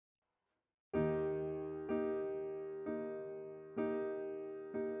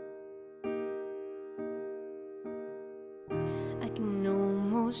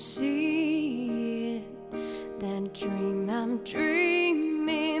see it, that dream I'm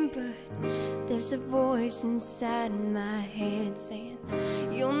dreaming, but there's a voice inside my head saying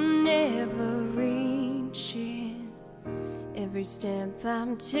you'll never reach it. Every step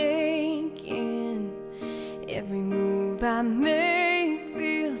I'm taking, every move I make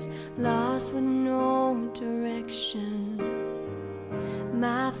feels lost with no direction.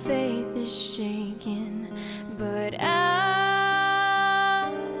 My faith is shaking, but I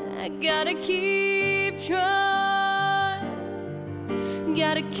gotta keep trying,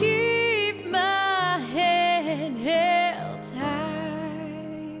 gotta keep my head held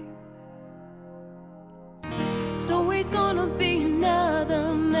high. It's always gonna be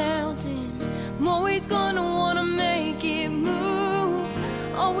another mountain, I'm always gonna wanna make it move,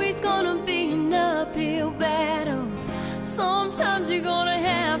 always gonna be an uphill battle. Sometimes you're gonna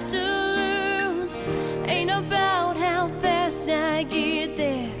have to lose. Ain't about how fast I get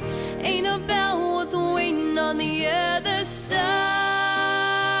there, ain't about what's waiting on the other side.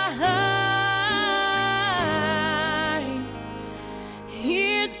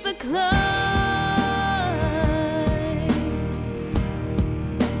 It's the climb.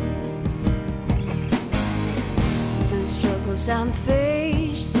 The struggles I'm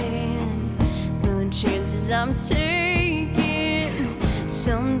facing, the chances I'm taking,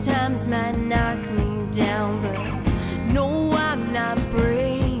 sometimes might knock me down, but no, I'm not breaking.